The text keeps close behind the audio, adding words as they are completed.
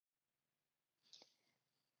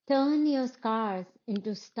Turn your scars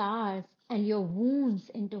into stars and your wounds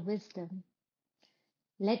into wisdom.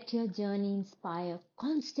 Let your journey inspire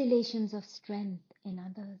constellations of strength in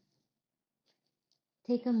others.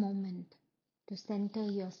 Take a moment to center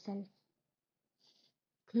yourself.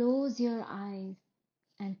 Close your eyes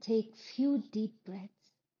and take few deep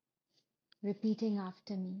breaths, repeating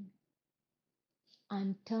after me.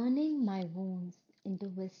 I'm turning my wounds into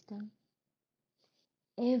wisdom.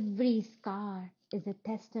 Every scar is a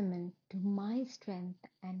testament to my strength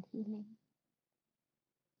and healing.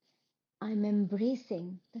 I'm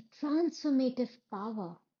embracing the transformative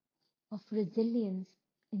power of resilience,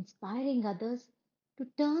 inspiring others to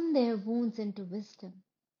turn their wounds into wisdom.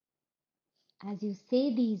 As you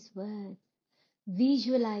say these words,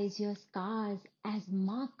 visualize your scars as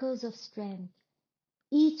markers of strength,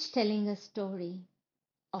 each telling a story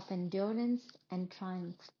of endurance and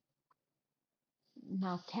triumph.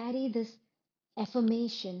 Now carry this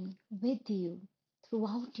affirmation with you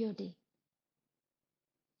throughout your day.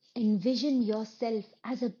 Envision yourself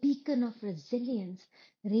as a beacon of resilience,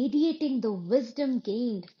 radiating the wisdom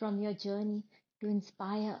gained from your journey to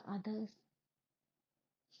inspire others.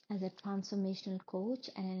 As a transformational coach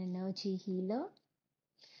and an energy healer,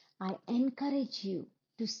 I encourage you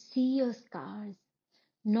to see your scars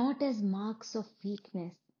not as marks of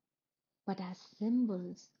weakness, but as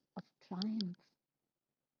symbols of triumph.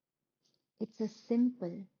 It's a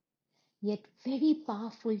simple yet very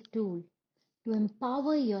powerful tool to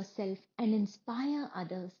empower yourself and inspire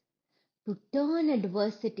others to turn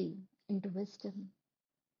adversity into wisdom.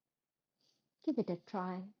 Give it a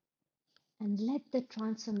try and let the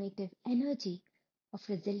transformative energy of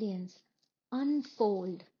resilience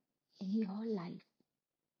unfold in your life.